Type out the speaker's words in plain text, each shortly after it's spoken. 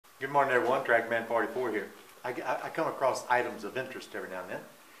Good morning, everyone. Trackman 44 here. I come across items of interest every now and then,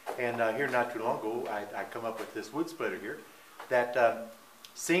 and here not too long ago, I come up with this wood splitter here that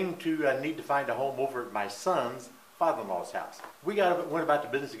seemed to need to find a home over at my son's father-in-law's house. We went about the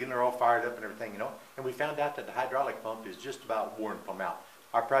business of getting her all fired up and everything, and we found out that the hydraulic pump is just about worn from out.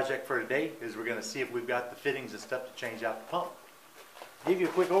 Our project for today is we're going to see if we've got the fittings and stuff to change out the pump. Give you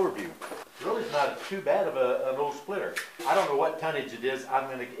a quick overview. Really, it's not too bad of an old splitter. I don't know what tonnage it is. I'm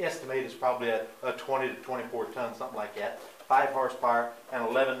going to estimate it's probably a 20 to 24 ton, something like that. 5 horsepower and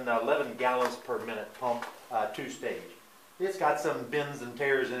 11 gallons per minute pump, 2-stage. It's got some bends and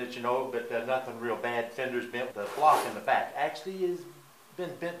tears in it, but nothing real bad. Fender's bent. The block in the back actually has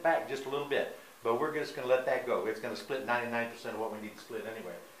been bent back just a little bit, but we're just going to let that go. It's going to split 99% of what we need to split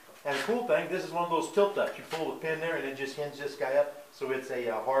anyway. And the cool thing, this is one of those tilt-ups. You pull the pin there and it just hinges this guy up, so it's a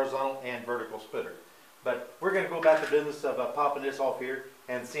horizontal and vertical splitter. But we're going to go about the business of popping this off here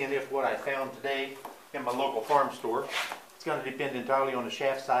and seeing if what I found today in my local farm store. It's going to depend entirely on the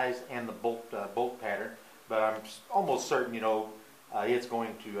shaft size and the bolt pattern, but I'm almost certain, it's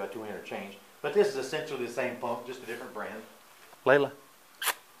going to interchange. But this is essentially the same pump, just a different brand. Layla,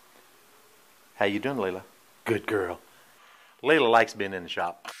 how you doing, Layla? Good girl. Layla likes being in the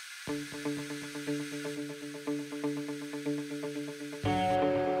shop.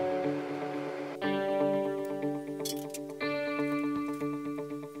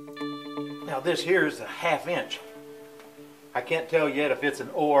 Now this here is a 1/2 inch. I can't tell yet if it's an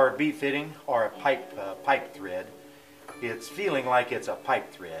ORB fitting or a pipe thread. It's feeling like it's a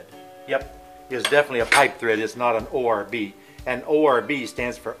pipe thread. Yep, it's definitely a pipe thread. It's not an ORB. And ORB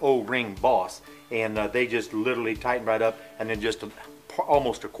stands for O-ring boss, and they just literally tighten right up, and then just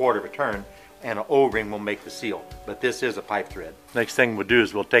almost a quarter of a turn, and an O-ring will make the seal. But this is a pipe thread. Next thing we'll do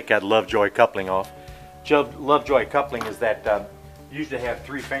is we'll take that Lovejoy coupling off. Lovejoy coupling is that usually have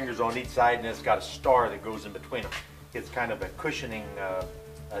 3 fingers on each side, and it's got a star that goes in between them. It's kind of a cushioning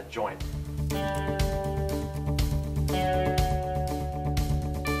joint.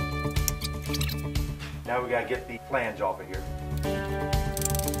 Now we got to get the flange off of here.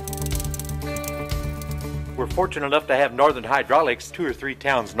 We're fortunate enough to have Northern Hydraulics 2 or 3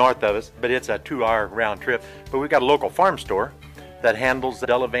 towns north of us, but it's a 2-hour round trip. But we've got a local farm store that handles the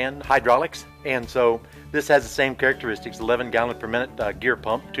Delavan hydraulics, and so this has the same characteristics, 11 gallon per minute gear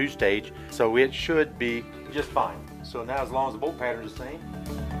pump, 2-stage, so it should be just fine. So now, as long as the bolt pattern is the same,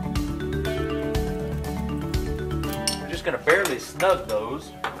 we're just going to barely snug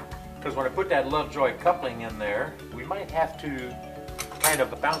those, because when I put that Lovejoy coupling in there, we might have to kind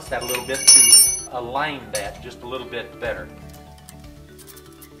of bounce that a little bit to align that just a little bit better.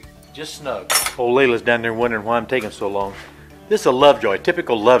 Just snug. Old Layla's down there wondering why I'm taking so long. This is a Lovejoy,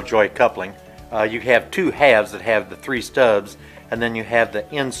 typical Lovejoy coupling. You have 2 halves that have the 3 stubs, and then you have the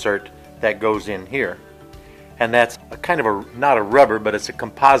insert that goes in here. And that's a kind of not a rubber, but it's a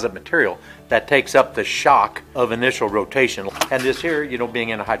composite material that takes up the shock of initial rotation. And this here, being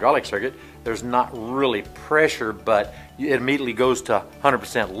in a hydraulic circuit, there's not really pressure, but it immediately goes to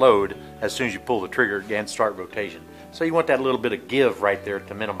 100% load as soon as you pull the trigger and start rotation. So you want that little bit of give right there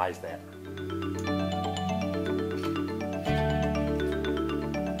to minimize that.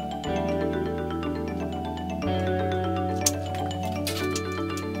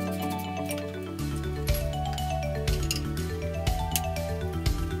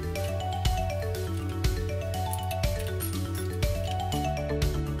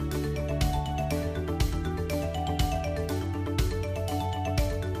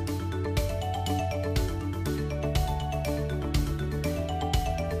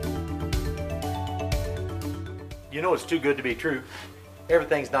 It's too good to be true.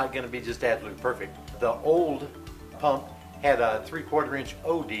 Everything's not going to be just absolutely perfect. The old pump had a 3/4 inch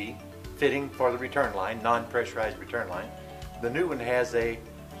OD fitting for the return line, non-pressurized return line. The new one has a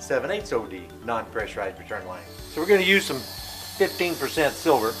 7/8 OD non-pressurized return line. So we're going to use some 15%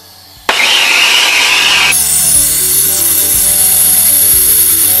 silver.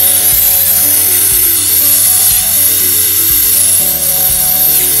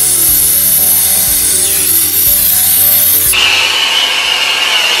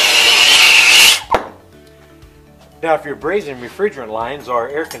 Now, if you're brazing refrigerant lines or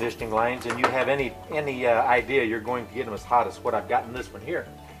air conditioning lines and you have any idea you're going to get them as hot as what I've got in this one here,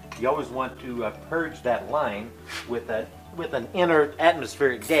 you always want to purge that line with an inert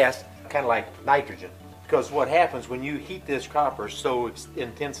atmospheric gas, kind of like nitrogen. Because what happens when you heat this copper so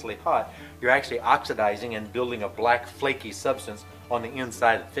intensely hot, you're actually oxidizing and building a black flaky substance on the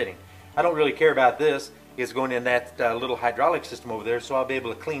inside of the fitting. I don't really care about this. It's going in that little hydraulic system over there, so I'll be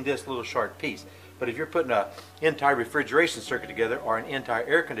able to clean this little short piece. But if you're putting an entire refrigeration circuit together or an entire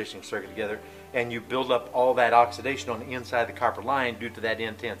air conditioning circuit together, and you build up all that oxidation on the inside of the copper line due to that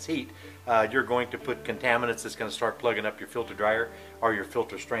intense heat, you're going to put contaminants that's going to start plugging up your filter dryer or your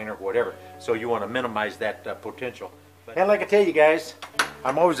filter strainer, whatever. So you want to minimize that potential. And like I tell you guys,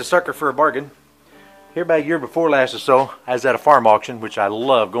 I'm always a sucker for a bargain. Here about a year before last or so, I was at a farm auction, which I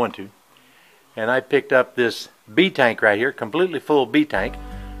love going to, and I picked up this B tank right here, completely full B tank,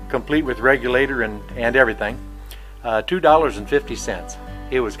 complete with regulator and everything, $2.50.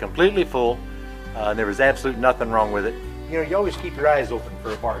 It was completely full, and there was absolutely nothing wrong with it. You know, you always keep your eyes open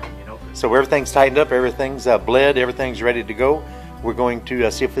for a bargain, you know. So everything's tightened up, everything's bled, everything's ready to go. We're going to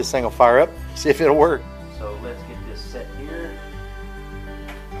see if this thing will fire up, see if it'll work. So let's get this set here.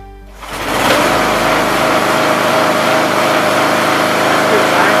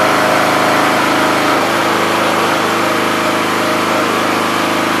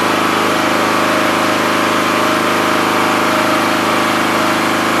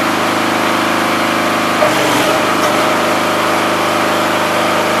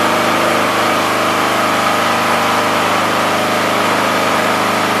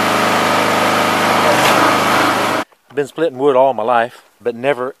 I've been splitting wood all my life, but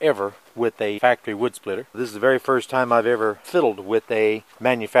never ever with a factory wood splitter. This is the very first time I've ever fiddled with a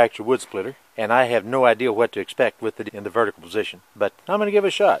manufactured wood splitter, and I have no idea what to expect with it in the vertical position. But I'm going to give it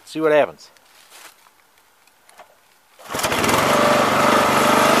a shot, see what happens.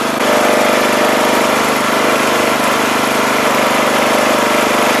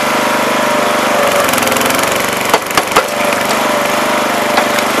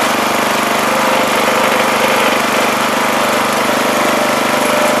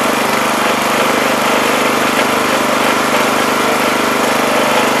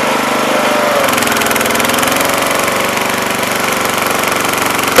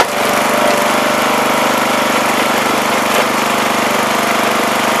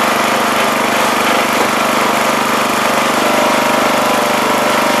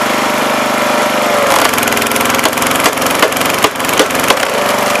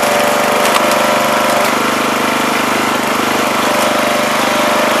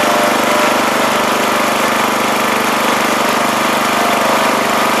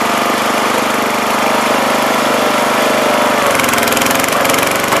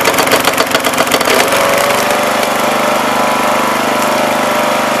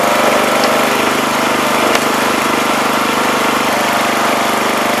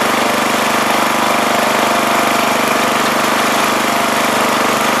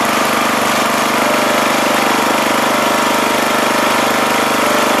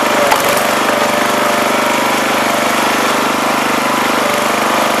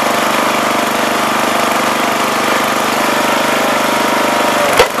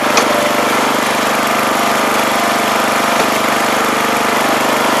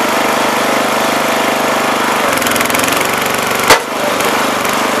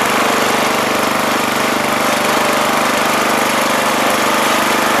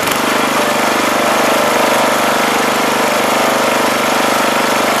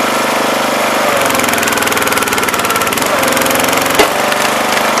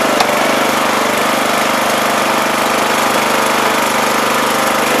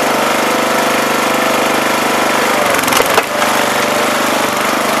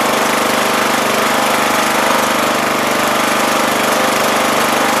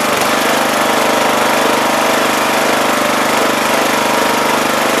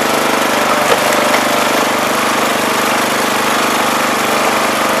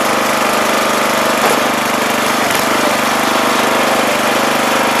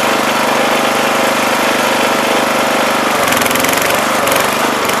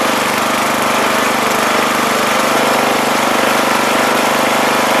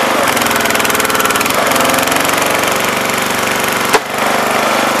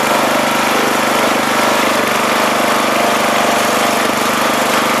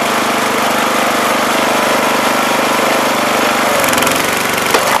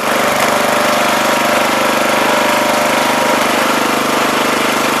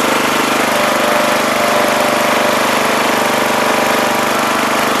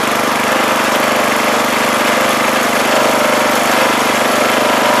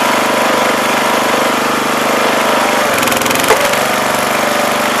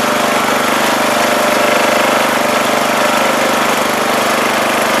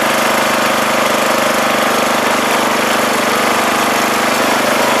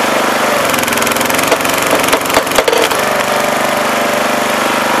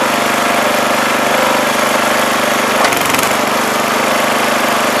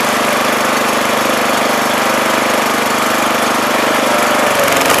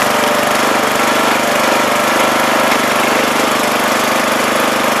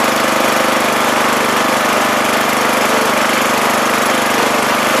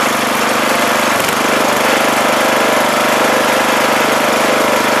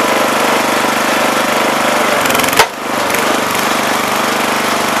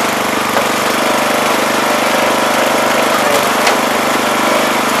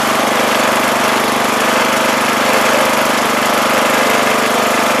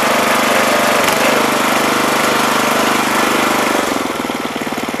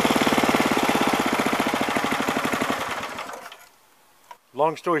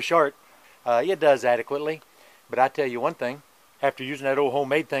 long story short, it does adequately. But I tell you one thing, after using that old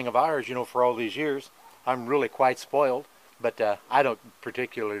homemade thing of ours, you know, for all these years, I'm really quite spoiled. But I don't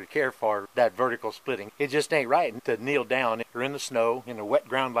particularly care for that vertical splitting. It just ain't right to kneel down or in the snow, in the wet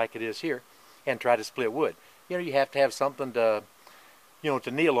ground like it is here, and try to split wood. You know, you have to have something to, you know, to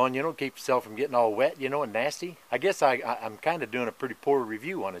kneel on, you know, keep yourself from getting all wet, you know, and nasty. I guess I'm kind of doing a pretty poor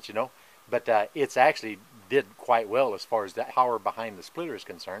review on it, you know, but it's actually did quite well as far as the power behind the splitter is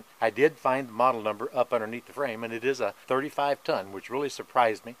concerned. I did find the model number up underneath the frame, and it is a 35 ton, which really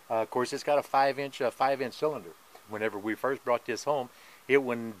surprised me. Of course, it's got a 5-inch cylinder. Whenever we first brought this home, it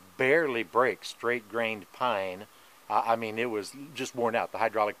would barely break straight grained pine. I mean, it was just worn out. The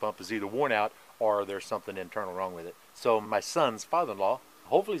hydraulic pump is either worn out or there's something internal wrong with it. So my son's father-in-law,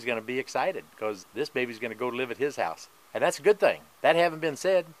 hopefully he's going to be excited because this baby's going to go live at his house. And that's a good thing. That having been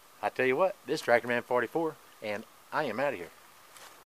said, I tell you what, this Tractor Man 44, and I am out of here.